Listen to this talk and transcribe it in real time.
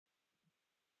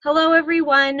Hello,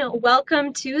 everyone.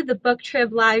 Welcome to the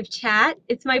BookTrib live chat.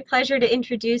 It's my pleasure to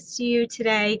introduce to you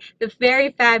today the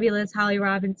very fabulous Holly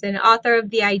Robinson, author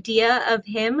of The Idea of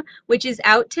Him, which is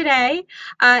out today.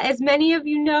 As many of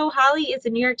you know, Holly is a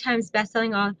New York Times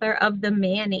bestselling author of The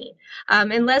Manny.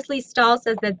 And Leslie Stahl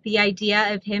says that The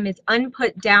Idea of Him is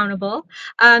unputdownable.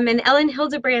 And Ellen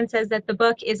Hildebrand says that the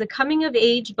book is a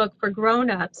coming-of-age book for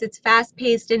grown-ups. It's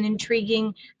fast-paced and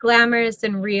intriguing, glamorous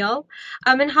and real.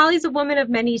 And Holly's a woman of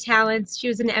many talents. She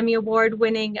was an Emmy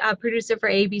Award-winning producer for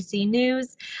ABC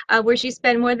News, where she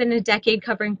spent more than a decade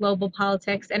covering global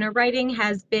politics. And her writing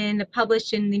has been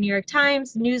published in the New York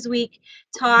Times, Newsweek,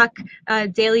 Talk,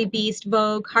 Daily Beast,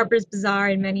 Vogue, Harper's Bazaar,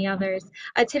 and many others.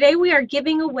 Today we are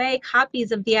giving away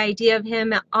copies of The Idea of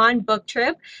Him on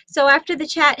BookTrib. So after the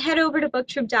chat, head over to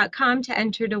booktrib.com to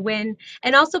enter to win.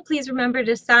 And also please remember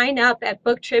to sign up at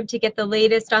BookTrib to get the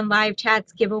latest on live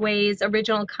chats, giveaways,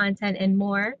 original content, and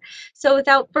more. So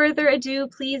without further ado,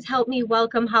 please help me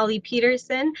welcome Holly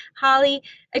Peterson. Holly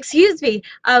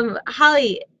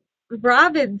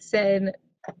Robinson.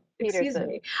 Excuse Peterson.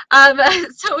 me.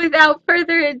 So without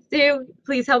further ado,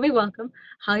 please help me welcome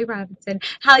Holly Robinson.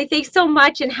 Holly, thanks so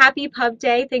much and happy Pub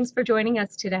Day. Thanks for joining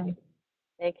us today.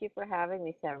 Thank you for having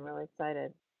me, Sam. I'm really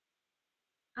excited.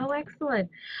 Oh,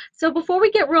 excellent. So before we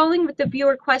get rolling with the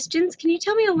viewer questions, can you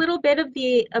tell me a little bit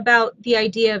about the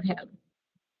idea of him?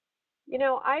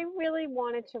 I really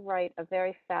wanted to write a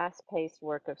very fast-paced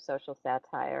work of social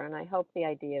satire, and I hope the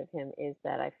idea of him is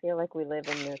that I feel like we live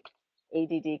in this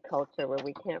ADD culture where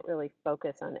we can't really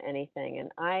focus on anything.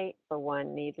 And I, for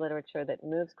one, need literature that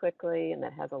moves quickly and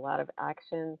that has a lot of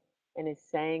action and is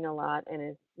saying a lot and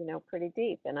is, pretty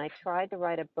deep. And I tried to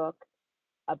write a book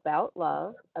about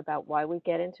love, about why we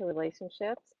get into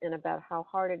relationships, and about how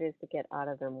hard it is to get out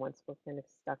of them once we're kind of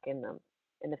stuck in them,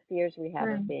 and the fears we have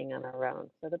Right. of being on our own.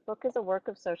 So the book is a work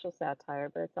of social satire,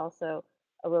 but it's also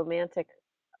a romantic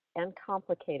and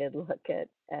complicated look at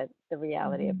the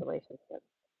reality of Mhm. relationships.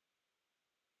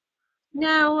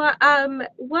 Now,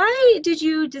 why did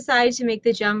you decide to make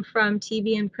the jump from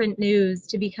TV and print news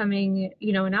to becoming,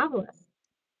 a novelist?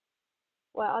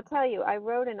 Well, I'll tell you, I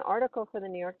wrote an article for the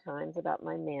New York Times about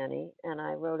my Manny, and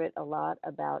I wrote it a lot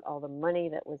about all the money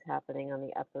that was happening on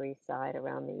the Upper East Side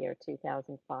around the year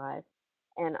 2005.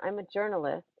 And I'm a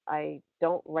journalist. I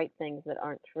don't write things that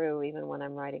aren't true, even when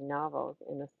I'm writing novels,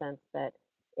 in the sense that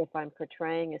if I'm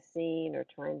portraying a scene or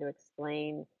trying to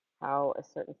explain how a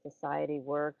certain society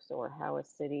works or how a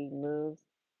city moves,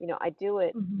 I do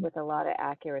it Mhm. with a lot of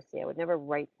accuracy. I would never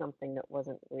write something that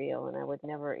wasn't real, and I would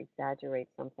never exaggerate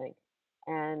something.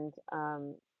 And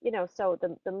so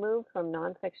the move from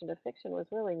nonfiction to fiction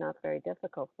was really not very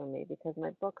difficult for me because my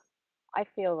books, I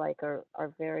feel like, are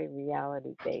very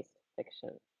reality based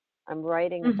fiction. I'm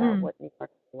writing about Mhm. what New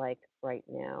York is like right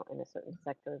now, and a certain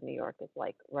sector of New York is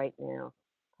like right now,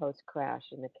 post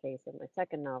crash. In the case of my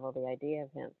second novel, The Idea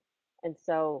of Him. And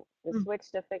so the Mhm.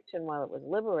 switch to fiction, while it was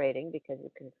liberating because you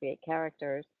can create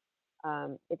characters,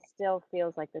 it still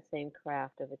feels like the same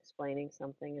craft of explaining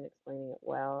something and explaining it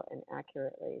well and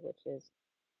accurately, which is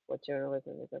what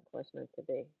journalism is, of course, meant to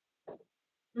be.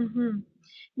 Mhm.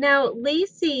 Now,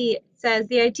 Lacey says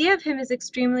the idea of him is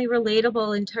extremely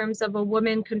relatable in terms of a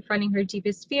woman confronting her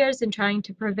deepest fears and trying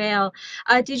to prevail.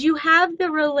 Did you have the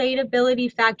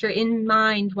relatability factor in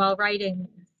mind while writing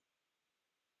this?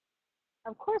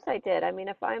 Of course, I did. I mean,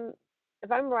 if I'm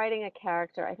writing a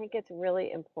character, I think it's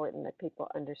really important that people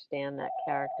understand that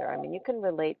character. I mean, you can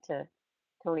relate to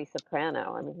Tony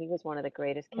Soprano. I mean, he was one of the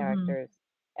greatest Mhm. characters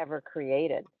ever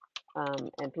created.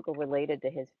 And people related to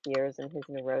his fears and his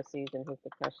neuroses and his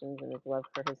depressions and his love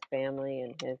for his family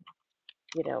and his,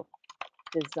 you know,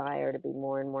 desire to be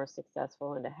more and more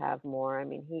successful and to have more. I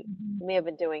mean, Mhm. he may have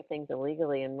been doing things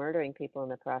illegally and murdering people in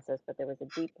the process, but there was a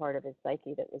deep part of his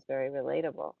psyche that was very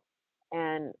relatable.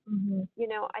 And, Mhm.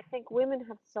 I think women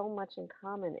have so much in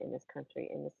common in this country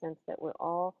in the sense that we're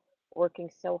all working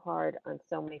so hard on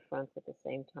so many fronts at the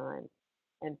same time.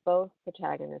 And both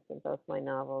protagonists in both my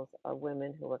novels are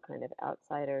women who are kind of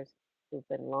outsiders who've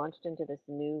been launched into this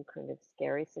new kind of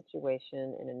scary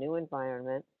situation in a new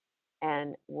environment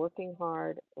and working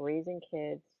hard, raising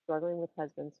kids, struggling with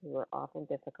husbands who are often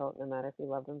difficult, no matter if you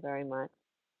love them very much,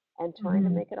 and trying to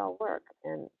Mhm. make it all work.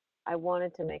 And I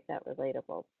wanted to make that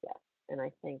relatable, yes. And I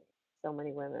think so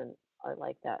many women are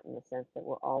like that in the sense that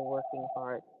we're all working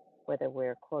hard, whether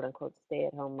we're quote unquote stay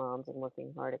at home moms and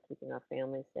working hard at keeping our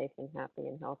families safe and happy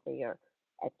and healthy, or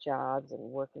at jobs and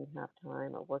working half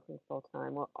time or working full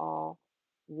time. We're all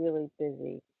really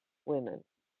busy women.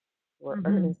 We're Mhm.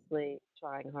 earnestly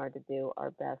trying hard to do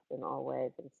our best in all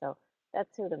ways. And so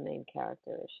that's who the main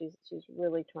character is. She's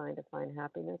really trying to find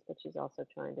happiness, but she's also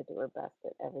trying to do her best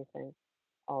at everything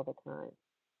all the time.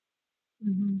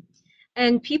 Hmm.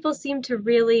 And people seem to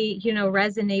really,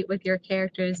 resonate with your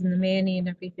characters and the Manny and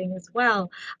everything as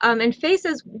well. And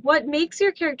Faces, what makes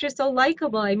your character so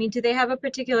likable? I mean, do they have a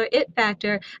particular it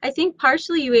factor? I think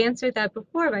partially you answered that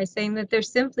before by saying that they're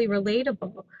simply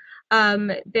relatable.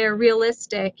 They're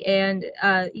realistic, and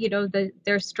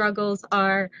their struggles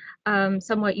are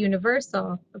somewhat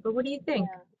universal. But what do you think?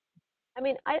 Yeah. I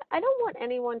mean, I don't want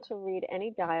anyone to read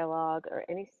any dialogue or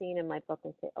any scene in my book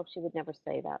and say, "Oh, she would never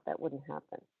say that. That wouldn't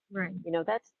happen." Right.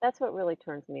 That's what really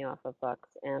turns me off of books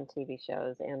and TV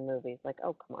shows and movies. Like,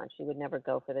 oh, come on, she would never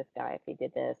go for this guy if he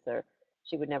did this, or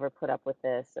she would never put up with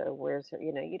this, or where's her,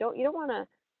 you don't want to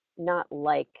not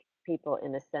like people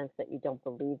in the sense that you don't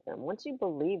believe them. Once you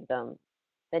believe them,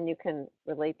 then you can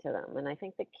relate to them. And I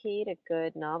think the key to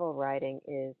good novel writing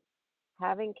is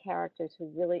having characters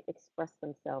who really express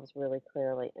themselves really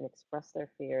clearly and express their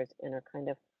fears and are kind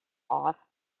of off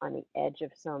on the edge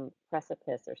of some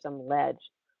precipice or some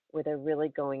ledge where they're really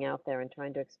going out there and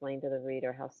trying to explain to the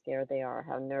reader how scared they are,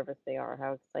 how nervous they are,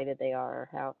 how excited they are, or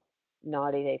how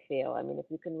naughty they feel. I mean, if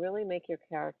you can really make your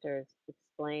characters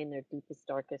explain their deepest,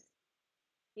 darkest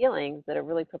feelings that are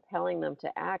really propelling them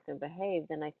to act and behave,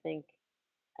 then I think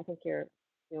you're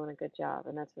doing a good job.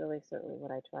 And that's really certainly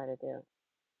what I try to do.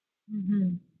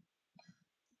 Hmm.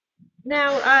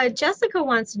 Now, Jessica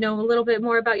wants to know a little bit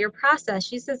more about your process.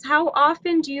 She says, how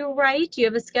often do you write? Do you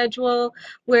have a schedule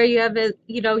where you have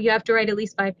to write at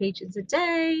least 5 pages a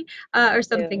day, or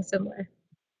something Do. similar?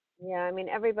 Yeah, I mean,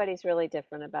 everybody's really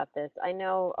different about this. I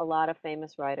know a lot of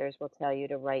famous writers will tell you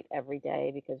to write every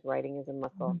day because writing is a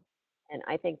muscle. Mhm. And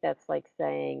I think that's like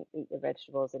saying eat your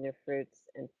vegetables and your fruits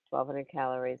and 1,200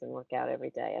 calories and work out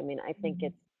every day. I mean, I think Mhm.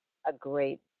 it's a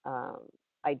great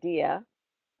idea,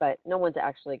 but no one's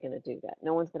actually going to do that.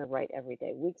 No one's going to write every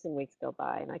day. Weeks and weeks go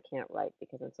by, and I can't write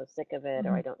because I'm so sick of it,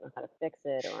 or I Mhm. don't know how to fix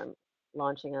it, or I'm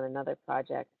launching on another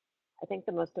project. I think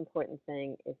the most important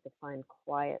thing is to find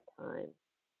quiet time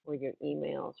where your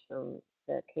emails from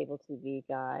the cable TV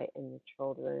guy and your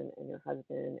children and your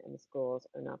husband and the schools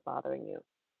are not bothering you.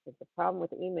 Because the problem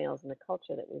with emails and the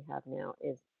culture that we have now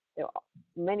is there,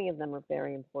 many of them are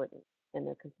very important and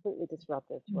they're completely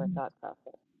disruptive to our Mhm. thought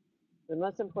process. The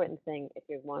most important thing if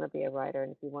you want to be a writer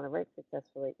and if you want to write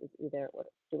successfully is either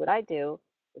do what I do,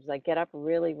 which is I get up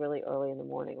really, really early in the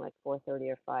morning, like 4:30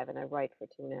 or 5, and I write for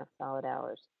 2.5 solid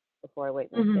hours before I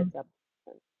wake my Mhm. kids up.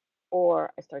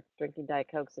 Or I start drinking Diet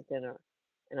Cokes at dinner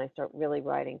and I start really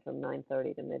writing from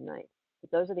 9:30 to midnight.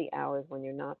 But those are the hours when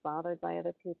you're not bothered by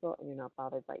other people and you're not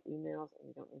bothered by emails and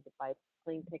you don't need to buy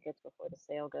plane tickets before the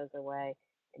sale goes away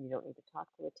and you don't need to talk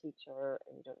to a teacher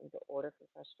and you don't need to order from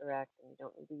Fresh Direct and you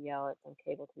don't need to yell at some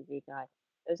cable TV guy.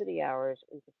 Those are the hours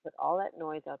where you can put all that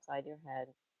noise outside your head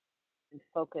and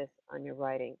focus on your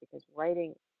writing because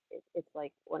writing, it's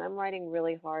like when I'm writing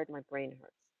really hard, my brain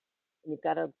hurts. And you've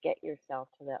got to get yourself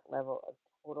to that level of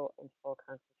total and full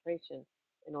concentration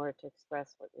in order to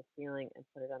express what you're feeling and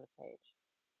put it on a page.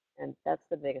 And that's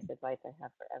the biggest advice I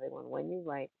have for everyone. When you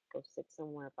write, go sit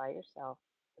somewhere by yourself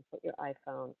and put your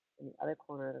iPhone in the other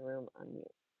corner of the room on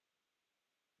mute.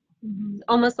 Mhm.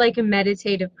 Almost like a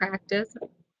meditative practice.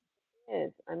 It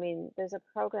is. I mean, there's a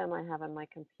program I have on my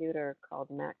computer called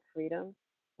Mac Freedom,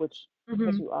 which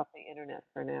has Hmm. you off the internet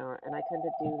for an hour. And I tend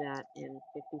to do that in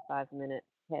 55-minute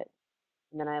hits.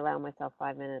 And then I allow myself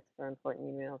 5 minutes for important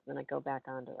emails. Then I go back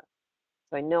onto it.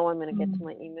 So I know I'm going to get to Hmm.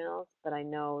 my emails, but I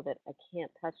know that I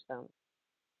can't touch them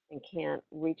and can't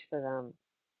reach for them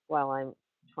while I'm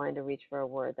trying to reach for a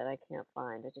word that I can't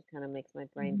find. It just kind of makes my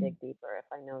brain Hmm. dig deeper if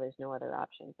I know there's no other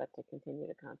option but to continue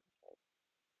to concentrate.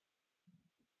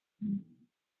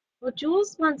 Well,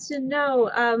 Jules wants to know,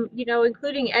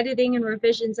 including editing and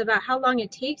revisions, about how long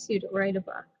it takes you to write a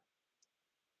book.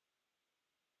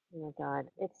 Oh my God,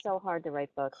 it's so hard to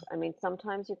write books. I mean,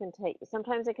 sometimes it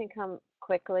can come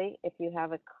quickly if you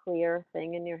have a clear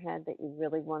thing in your head that you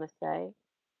really want to say.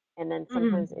 And then Hmm.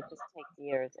 sometimes it just takes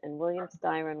years. And William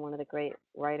Styron, one of the great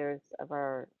writers of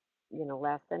our,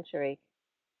 last century,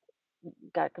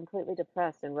 got completely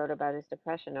depressed and wrote about his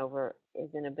depression over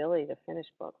his inability to finish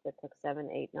books that took 7,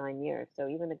 8, 9 years. So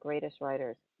even the greatest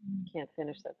writers can't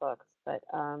finish their books. But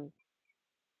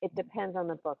it depends on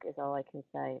the book, is all I can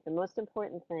say. The most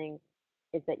important thing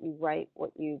is that you write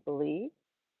what you believe,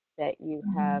 that you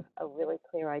Hmm. have a really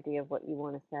clear idea of what you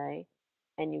want to say,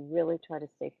 and you really try to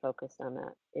stay focused on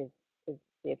that, is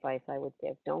the advice I would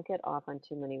give. Don't get off on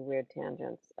too many weird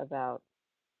tangents about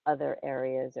other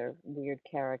areas or weird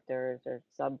characters or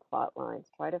subplot lines.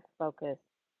 Try to focus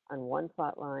on one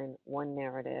plot line, one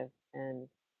narrative, and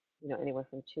anywhere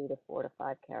from 2 to 4 to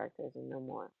 5 characters and no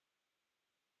more.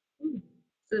 Mm,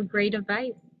 so great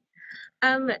advice.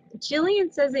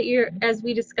 Jillian says that you're, as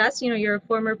we discussed, you're a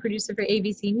former producer for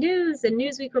ABC News and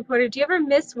Newsweek reporter. Do you ever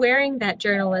miss wearing that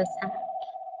journalist hat?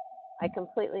 I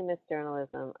completely miss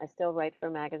journalism. I still write for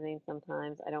magazines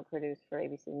sometimes. I don't produce for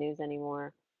ABC News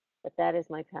anymore, but that is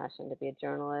my passion to be a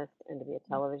journalist and to be a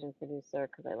television producer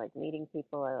because I like meeting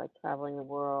people. I like traveling the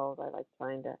world. I like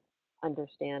trying to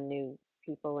understand new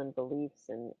people and beliefs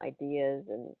and ideas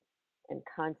and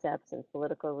concepts and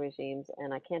political regimes.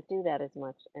 And I can't do that as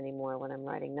much anymore when I'm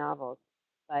writing novels.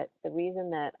 But the reason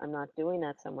that I'm not doing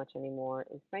that so much anymore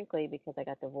is frankly because I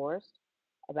got divorced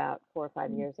about 4 or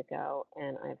 5 years ago,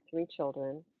 and I have 3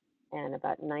 children. And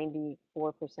about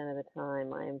 94% of the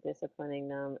time, I am disciplining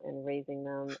them and raising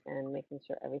them and making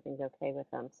sure everything's okay with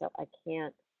them. So I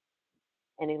can't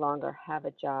any longer have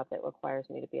a job that requires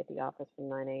me to be at the office from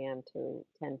 9 a.m. to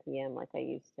 10 p.m. like I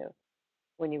used to.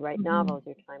 When you write Mhm, novels,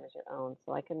 your time is your own.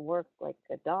 So I can work like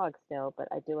a dog still, but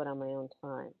I do it on my own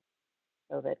time.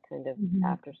 So that kind of mhm,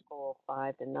 after school,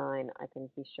 5 to 9, I can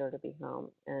be sure to be home.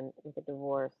 And with a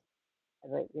divorce,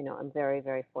 I'm very,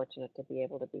 very fortunate to be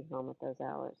able to be home at those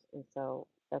hours. And so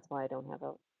that's why I don't have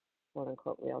a quote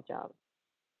unquote real job.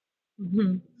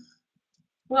 mhm.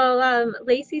 Well,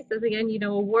 Lacey says again,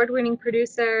 award-winning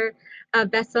producer,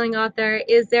 best-selling author.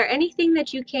 Is there anything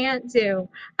that you can't do?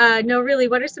 No, really.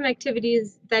 What are some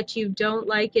activities that you don't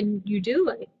like and you do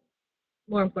like?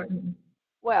 More importantly.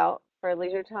 Well, for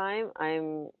leisure time,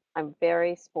 I'm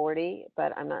very sporty,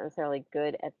 but I'm not necessarily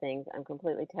good at things. I'm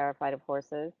completely terrified of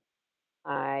horses.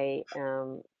 I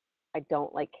I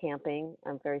don't like camping.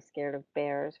 I'm very scared of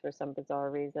bears for some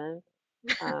bizarre reason.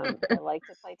 I like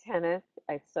to play tennis.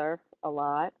 I surf a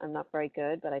lot. I'm not very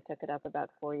good, but I took it up about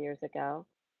 4 years ago.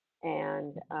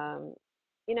 And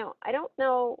I don't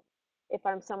know if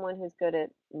I'm someone who's good at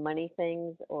money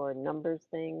things or numbers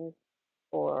things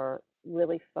or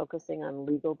really focusing on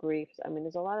legal briefs. I mean,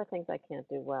 there's a lot of things I can't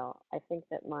do well. I think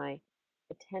that my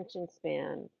attention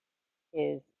span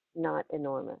is not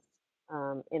enormous,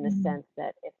 in the Mhm, sense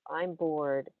that if I'm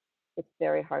bored, it's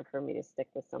very hard for me to stick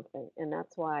with something. And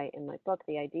that's why in my book,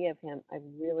 The Idea of Him, I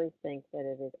really think that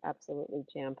it is absolutely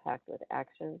jam packed with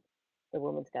action. The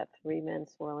woman's got 3 men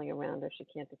swirling around her. She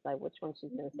can't decide which one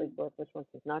she's going to sleep with, which one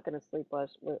she's not going to sleep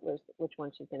with, which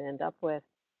one she's going to end up with.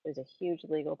 There's a huge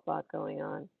legal plot going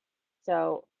on.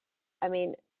 So, I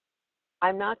mean,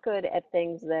 I'm not good at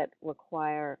things that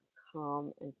require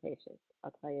calm and patience.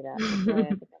 I'll tell you that. That's why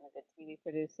I've become a good TV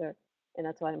producer, and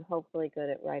that's why I'm hopefully good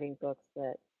at writing books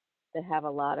that have a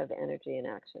lot of energy and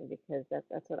action because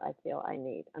that's what I feel I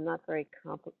need. I'm not very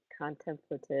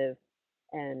contemplative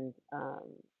and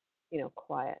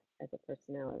quiet as a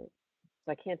personality,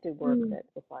 so I can't do work mhm. that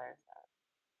requires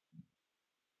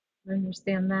I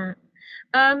understand that.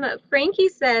 Frankie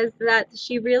says that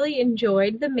she really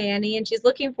enjoyed the Manny and she's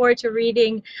looking forward to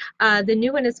reading the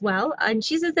new one as well. And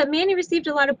she says that Manny received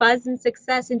a lot of buzz and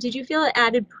success. And did you feel it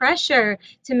added pressure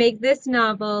to make this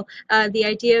novel, The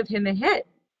Idea of Him, a hit?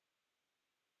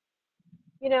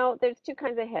 There's two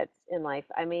kinds of hits in life.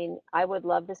 I mean, I would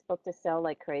love this book to sell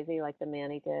like crazy, like the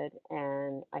Manny did,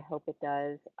 and I hope it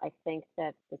does. I think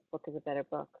that this book is a better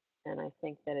book, and I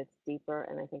think that it's deeper,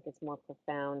 and I think it's more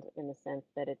profound in the sense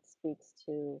that it speaks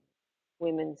to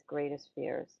women's greatest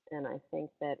fears. And I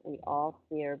think that we all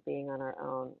fear being on our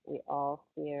own. We all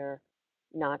fear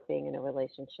not being in a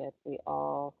relationship. We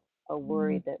all are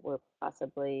Mhm, worried that we're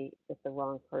possibly with the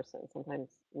wrong person. Sometimes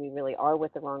we really are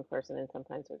with the wrong person, and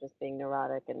sometimes we're just being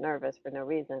neurotic and nervous for no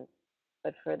reason.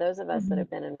 But for those of us that mhm, have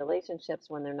been in relationships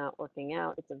when they're not working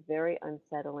out, it's a very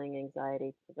unsettling,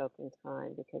 anxiety provoking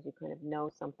time because you kind of know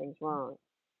something's wrong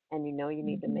and you know you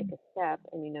need to make mhm, a step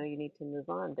and you know you need to move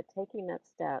on. But taking that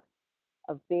step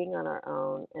of being on our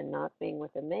own and not being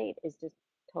with a mate is just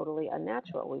totally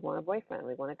unnatural. We want a boyfriend,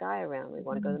 we want a guy around, we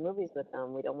want to go to mhm, the movies with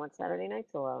them, we don't want Saturday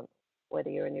nights alone, whether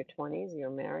you're in your 20s, you're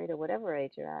married, or whatever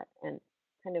age you're at. And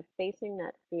kind of facing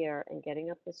that fear and getting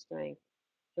up the strength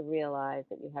to realize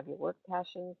that you have your work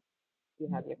passions, you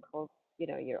have your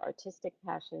your artistic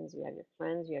passions, you have your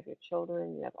friends, you have your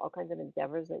children, you have all kinds of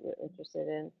endeavors that you're interested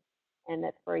in, and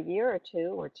that for a year or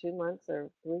two, or 2 months, or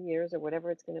 3 years, or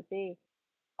whatever it's going to be,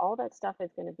 all that stuff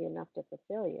is going to be enough to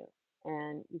fulfill you.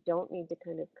 And you don't need to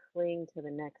kind of cling to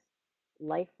the next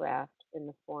life raft in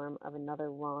the form of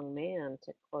another wrong man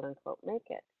to quote unquote make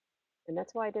it. And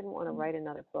that's why I didn't want to write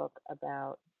another book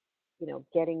about,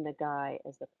 getting the guy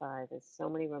as the prize, as so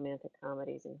many romantic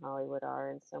comedies in Hollywood are,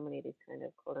 and so many of these kind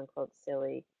of quote unquote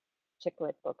silly chick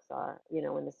lit books are,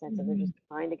 in the sense that they're mhm. just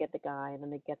trying to get the guy and then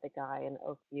they get the guy and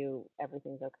oh, phew,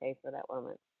 everything's okay for that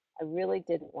woman. I really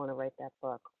didn't want to write that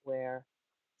book where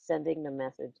sending the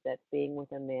message that being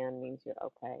with a man means you're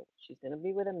okay. She's going to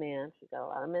be with a man. She's got a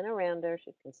lot of men around her.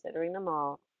 She's considering them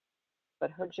all.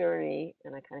 But her journey,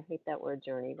 and I kind of hate that word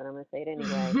journey, but I'm going to say it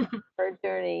anyway. Her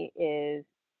journey is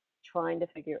trying to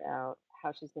figure out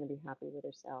how she's going to be happy with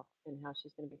herself and how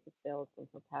she's going to be fulfilled from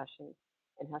her passion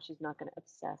and how she's not going to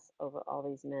obsess over all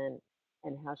these men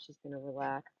and how she's going to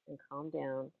relax and calm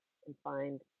down and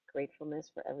find gratefulness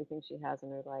for everything she has in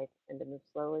her life and to move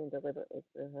slowly and deliberately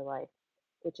through her life,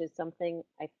 which is something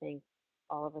I think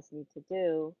all of us need to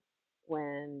do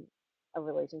when a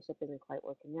relationship isn't quite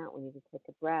working out. We need to take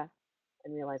a breath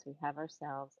and realize we have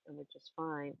ourselves and we're just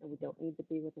fine and we don't need to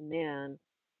be with a man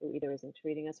who either isn't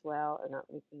treating us well or not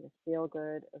making us feel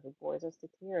good or who bores us to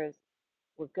tears.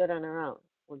 We're good on our own.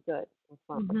 We're good. We're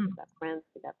fine. Mhm. We've got friends,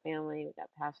 we've got family, we've got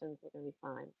passions, we're gonna be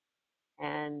fine.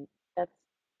 And that's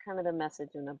kind of the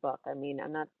message in the book. I mean,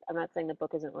 I'm not saying the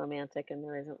book isn't romantic and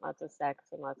there isn't lots of sex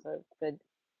and lots of good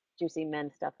juicy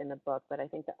men stuff in the book, but I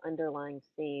think the underlying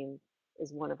theme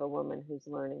is one of a woman who's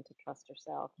learning to trust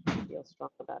herself and feel strong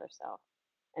about herself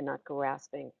and not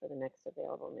grasping for the next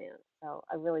available man. So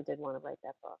I really did want to write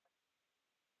that book.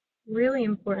 Really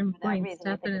And important for that points, reason,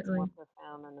 I think it's more definitely.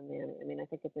 profound than the Manny. I mean, I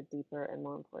think it's a deeper and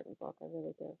more important book. I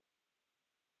really do.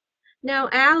 Now,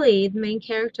 Allie, the main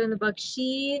character in the book,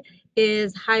 she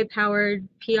is high-powered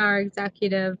PR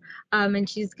executive, and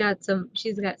she's got some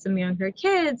younger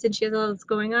kids, and she has all this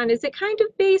going on. Is it kind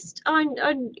of based on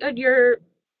your,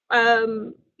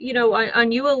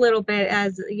 on you a little bit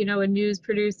as a news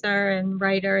producer and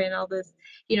writer and all this,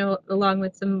 along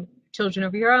with some children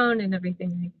of your own and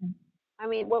everything like that? I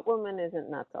mean, what woman isn't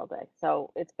nuts all day?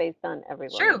 So it's based on every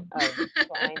woman True. of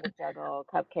trying to juggle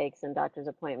cupcakes and doctor's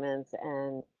appointments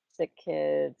and sick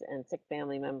kids and sick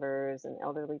family members and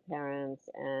elderly parents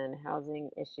and housing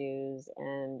issues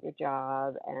and your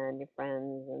job and your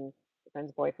friend's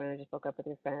boyfriend who just broke up with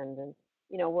your friend. And,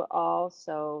 we're all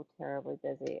so terribly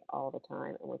busy all the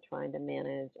time and we're trying to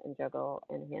manage and juggle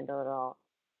and handle it all.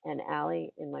 And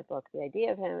Allie, in my book, the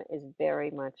idea of him is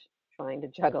very much trying to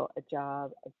juggle a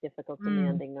job, a difficult, Mm,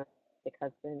 demanding narcissistic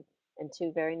husband, and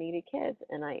two very needy kids.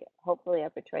 And I hopefully I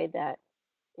portrayed that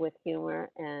with humor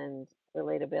and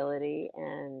relatability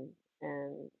and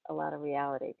a lot of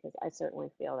reality because I certainly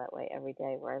feel that way every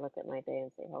day where I look at my day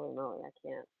and say, holy moly, I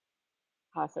can't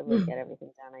possibly mm, get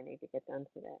everything done I need to get done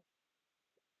today.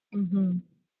 mhm.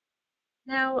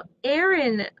 Now,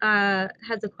 Erin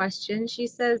has a question. She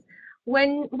says,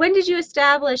 when did you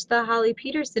establish the Holly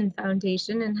Peterson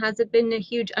Foundation, and has it been a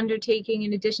huge undertaking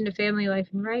in addition to family life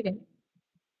and writing?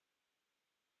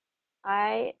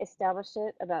 I established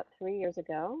it about 3 years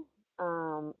ago.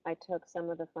 I took some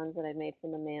of the funds that I made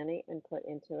from the Manny and put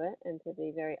into it. And to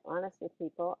be very honest with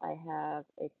people, I have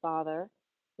a father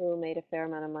who made a fair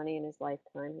amount of money in his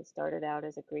lifetime. He started out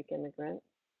as a Greek immigrant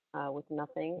with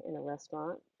nothing in a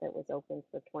restaurant that was open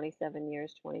for 27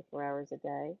 years, 24 hours a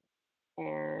day.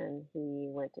 And he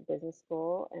went to business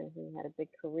school and he had a big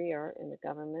career in the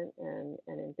government and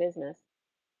in business.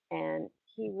 And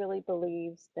he really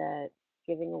believes that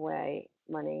giving away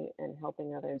money and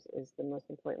helping others is the most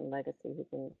important legacy he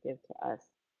can give to us.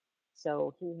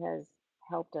 So he has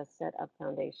helped us set up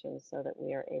foundations so that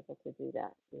we are able to do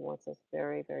that. He wants us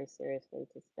very, very seriously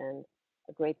to spend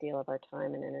a great deal of our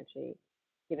time and energy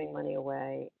giving money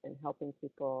away and helping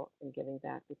people and giving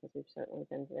back because we've certainly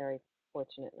been very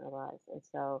fortunate in our lives. And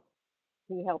so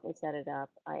he helped me set it up.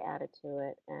 I added to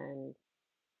it, and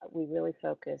we really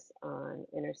focus on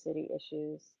inner city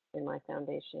issues in my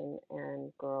foundation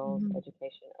and girls' Mhm,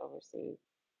 education overseas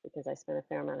because I spent a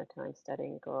fair amount of time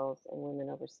studying girls and women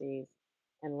overseas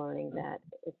and learning that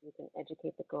if you can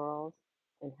educate the girls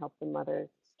and help the mothers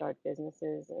start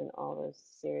businesses in all those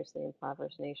seriously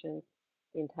impoverished nations,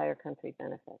 the entire country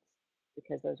benefits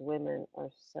because those women are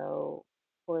so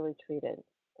poorly treated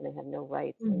and they have no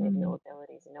rights and they have no mhm,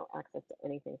 abilities and no access to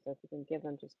anything. So if you can give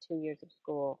them just 2 years of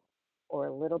school or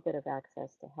a little bit of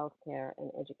access to healthcare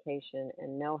and education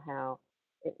and know-how,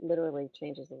 it literally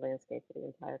changes the landscape of the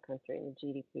entire country and the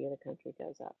GDP of the country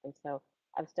goes up. And so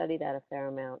I've studied that a fair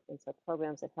amount. And so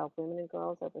programs that help women and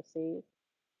girls overseas,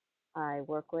 I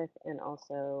work with, and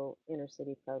also inner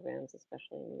city programs,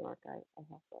 especially in New York, I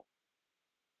help with.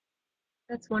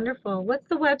 that's wonderful. What's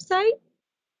the website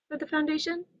for the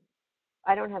foundation?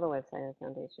 I don't have a website or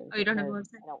foundation Oh, you don't have a because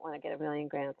website. I don't want to get a million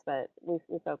grants, but we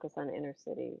focus on inner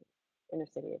city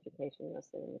education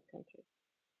mostly in this country.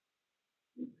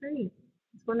 Great.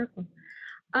 That's wonderful.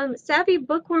 Savvy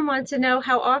Bookworm wants to know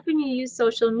how often you use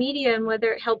social media and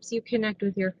whether it helps you connect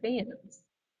with your fans.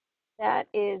 That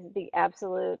is the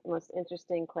absolute most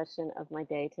interesting question of my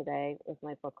day today with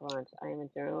my book launch. I am a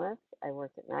journalist. I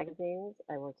worked at magazines.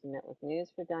 I worked in network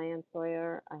news for Diane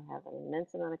Sawyer. I have an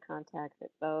immense amount of contacts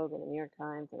at Vogue and the New York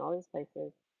Times and all these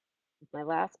places. With my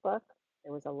last book,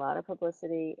 there was a lot of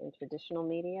publicity in traditional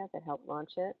media that helped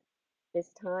launch it.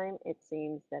 This time, it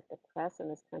seems that the press in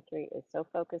this country is so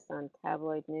focused on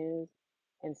tabloid news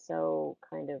and so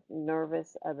kind of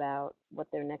nervous about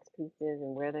what their next piece is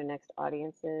and where their next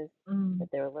audience is Mm,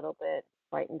 that they're a little bit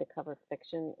frightened to cover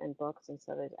fiction and books. And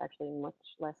so there's actually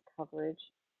much less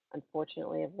coverage,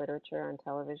 unfortunately, of literature on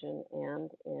television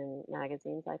and in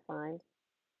magazines, I find.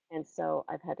 And so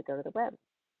I've had to go to the web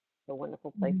for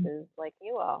wonderful mm, places like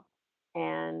you all.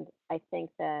 And I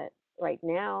think that right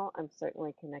now I'm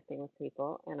certainly connecting with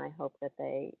people, and I hope that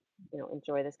they,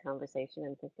 enjoy this conversation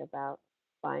and think about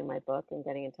buying my book and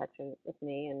getting in touch with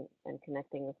me and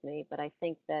connecting with me. But I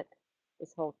think that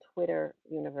this whole Twitter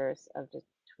universe of just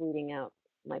tweeting out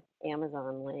my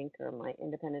Amazon link or my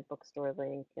independent bookstore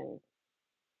link and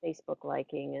Facebook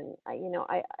liking and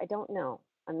I don't know.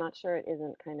 I'm not sure it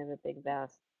isn't kind of a big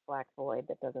vast black void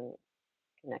that doesn't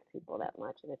connect people that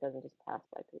much and it doesn't just pass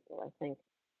by people. I think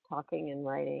talking and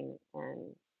writing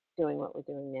and doing what we're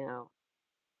doing now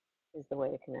is the way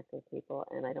to connect with people.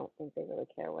 And I don't think they really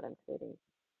care what I'm tweeting,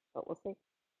 but we'll see.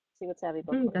 See what Savvy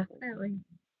Bookworm thinks. definitely.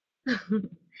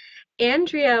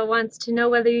 Andrea wants to know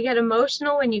whether you get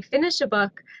emotional when you finish a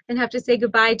book and have to say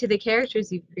goodbye to the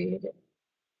characters you've created.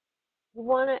 You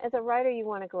want to, as a writer, you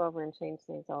want to go over and change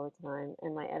things all the time.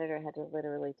 And my editor had to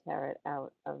literally tear it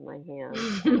out of my hands.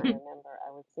 And I remember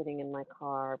I was sitting in my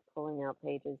car, pulling out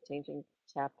pages, changing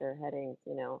chapter headings,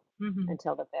 Mhm,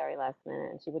 until the very last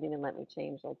minute. And she wouldn't even let me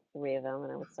change like three of them.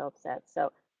 And I was so upset.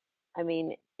 So I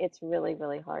mean, it's really,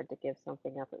 really hard to give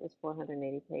something up. It was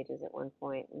 480 pages at one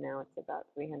point, and now it's about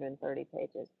 330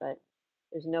 pages. But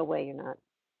there's no way you're not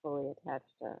fully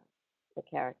attached to the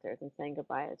characters, and saying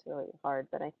goodbye is really hard.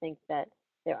 But I think that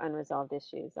they're unresolved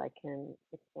issues I can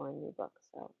explore in new books,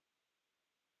 so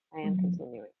I am mhm.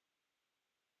 continuing.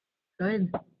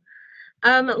 Good.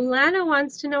 Lana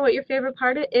wants to know what your favorite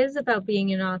part is about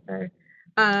being an author.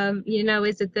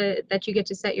 Is it that you get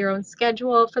to set your own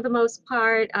schedule for the most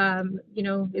part?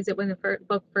 Is it when the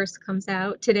book first comes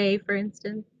out, today, for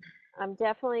instance? I'm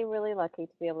definitely really lucky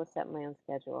to be able to set my own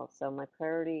schedule. So my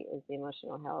priority is the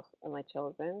emotional health of my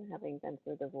children, having been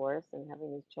through divorce and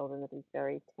having these children at these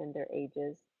very tender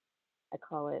ages. I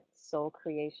call it soul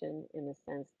creation in the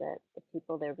sense that the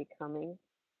people they're becoming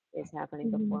is happening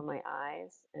before Mhm, my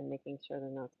eyes and making sure they're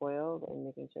not spoiled and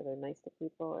making sure they're nice to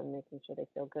people and making sure they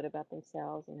feel good about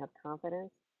themselves and have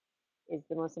confidence is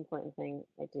the most important thing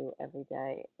I do every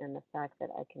day. And the fact that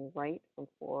I can write from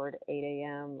 4 to 8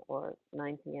 a.m. or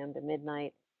 9 p.m. to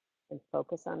midnight and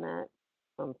focus on that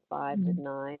from 5 to mhm,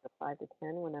 9 or 5 to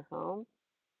 10 when they're home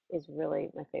is really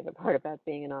my favorite part about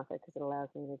being an author because it allows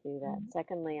me to do that.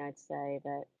 Secondly, I'd say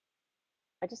that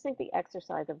I just think the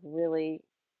exercise of really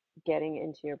getting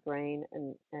into your brain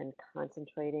and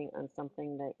concentrating on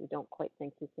something that you don't quite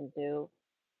think you can do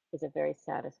is a very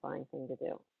satisfying thing to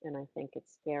do. And I think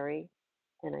it's scary.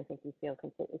 And I think you feel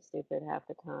completely stupid half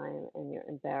the time and you're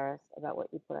embarrassed about what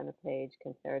you put on a page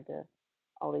compared to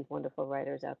all these wonderful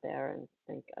writers out there and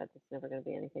think it's never going to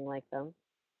be anything like them.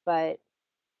 But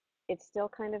it's still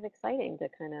kind of exciting to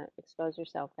kind of expose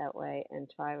yourself that way and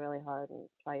try really hard and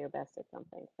try your best at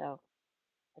something. So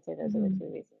I'd say those are the mhm. two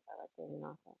reasons I like being an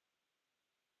author.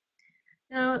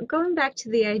 Now, going back to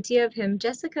the idea of him,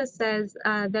 Jessica says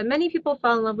that many people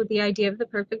fall in love with the idea of the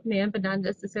perfect man, but not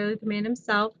necessarily the man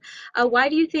himself. Why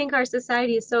do you think our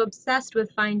society is so obsessed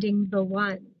with finding the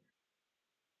one?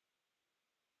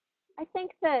 I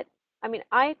think that, I mean,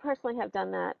 I personally have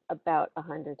done that about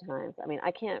 100 times. I mean,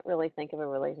 I can't really think of a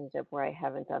relationship where I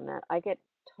haven't done that. I get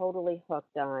totally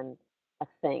hooked on a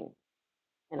thing,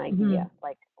 an Hmm. idea,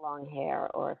 like long hair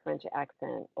or a French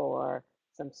accent or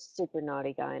some super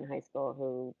naughty guy in high school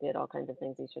who did all kinds of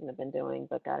things he shouldn't have been doing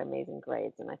but got amazing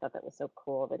grades. And I thought that was so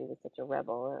cool that he was such a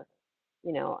rebel. Or,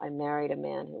 I married a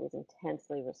man who was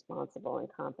intensely responsible and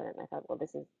competent. And I thought, well,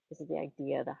 this is the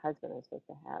idea, the husband I'm supposed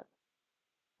to have.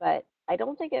 But I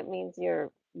don't think it means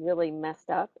you're really messed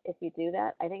up if you do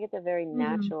that. I think it's a very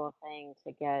Hmm. natural thing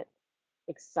to get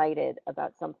excited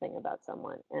about something about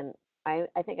someone. And I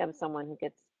think I'm someone who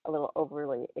gets a little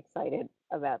overly excited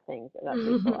about things, about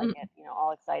people. I get,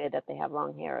 all excited that they have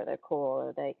long hair or they're cool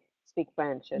or they speak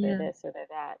French or they're Yeah. this or they're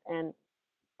that.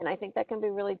 And I think that can be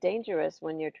really dangerous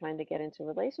when you're trying to get into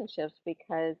relationships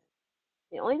because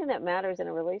the only thing that matters in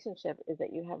a relationship is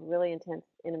that you have really intense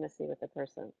intimacy with the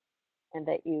person and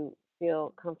that you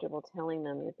feel comfortable telling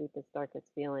them your deepest, darkest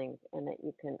feelings, and that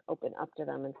you can open up to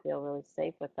them and feel really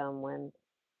safe with them when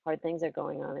hard things are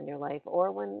going on in your life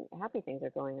or when happy things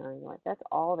are going on in your life. That's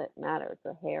all that matters.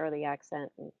 The hair, the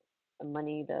accent, and the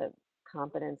money, the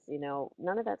confidence,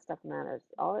 none of that stuff matters.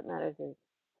 All that matters is,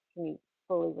 can you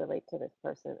fully relate to this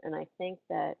person? And I think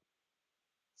that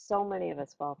so many of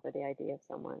us fall for the idea of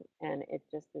someone, and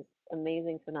it's just this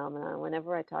amazing phenomenon.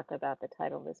 Whenever I talk about the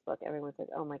title of this book, everyone says,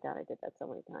 "Oh my God, I did that so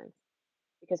many times."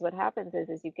 Because what happens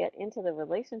is you get into the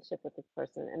relationship with this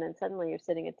person, and then suddenly you're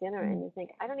sitting at dinner and Mm, you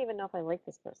think, I don't even know if I like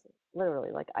this person.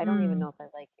 Literally, like, I don't even mm, know if I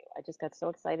like you. I just got so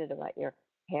excited about your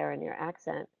hair and your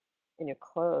accent and your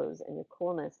clothes and your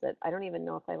coolness that I don't even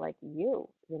know if I like you.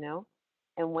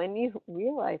 And when you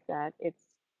realize that,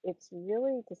 it's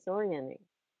really disorienting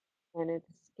and it's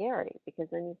scary because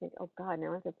then you think, oh God,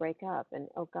 now I have to break up. And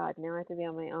oh God, now I have to be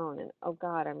on my own. And oh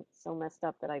God, I'm so messed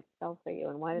up that I fell for you.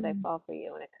 And why did I mm. fall for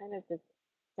you? And it kind of just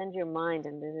sends your mind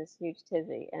into this huge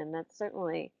tizzy. And that's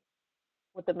certainly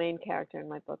what the main character in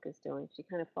my book is doing. She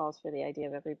kind of falls for the idea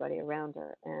of everybody around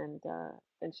her. And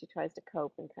then she tries to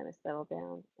cope and kind of settle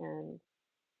down. And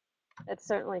that's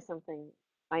certainly something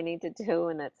I need to do.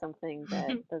 And that's something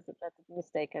that's a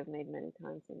mistake I've made many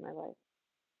times in my life.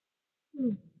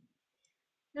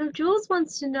 Now, Jules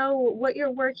wants to know what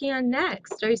you're working on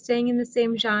next. Are you staying in the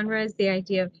same genre as the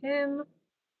idea of him?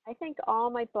 I think all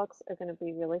my books are going to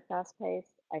be really fast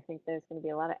paced. I think there's going to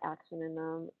be a lot of action in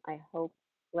them. I hope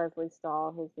Leslie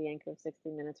Stahl, who's the anchor of 60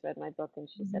 Minutes, read my book and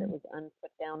she said it Mhm. was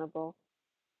unputdownable.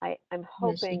 I'm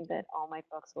Yes, she hoping did. that all my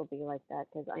books will be like that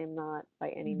because I am not by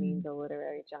any Mhm. means a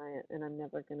literary giant and I'm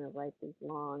never going to write these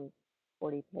long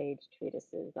 40-page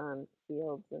treatises on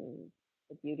fields and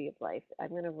the beauty of life. I'm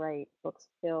going to write books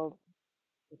filled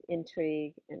with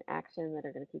intrigue and action that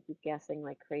are going to keep you guessing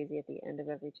like crazy at the end of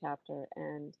every chapter.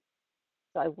 And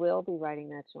so I will be writing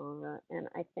that genre, and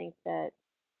I think that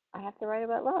I have to write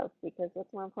about love because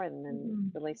what's more important than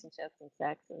Mhm. relationships and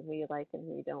sex and who you like and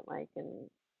who you don't like and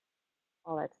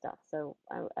all that stuff. So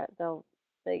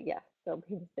yes, they'll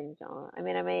be the same genre. I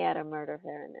mean, I may add a murder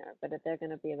here and there, but if they're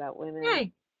going to be about women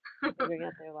Yay. figuring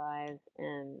out their lives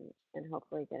and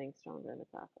hopefully getting stronger in the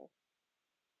process.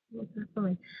 Well,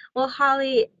 definitely. Well,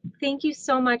 Holly, thank you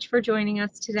so much for joining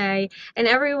us today. And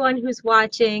everyone who's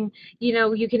watching,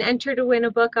 you can enter to win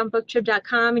a book on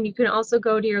booktrib.com, and you can also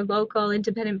go to your local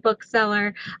independent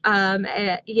bookseller,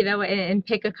 and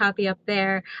pick a copy up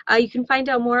there. You can find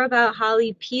out more about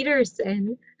Holly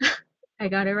Peterson. I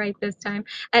got it right this time,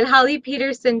 at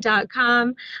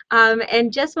hollypeterson.com.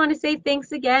 And just want to say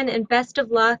thanks again and best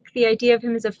of luck. The idea of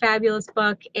him is a fabulous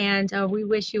book, and we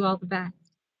wish you all the best.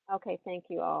 Okay, thank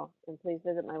you all, and please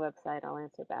visit my website. I'll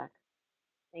answer back.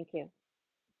 Thank you.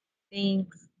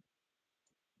 Thanks.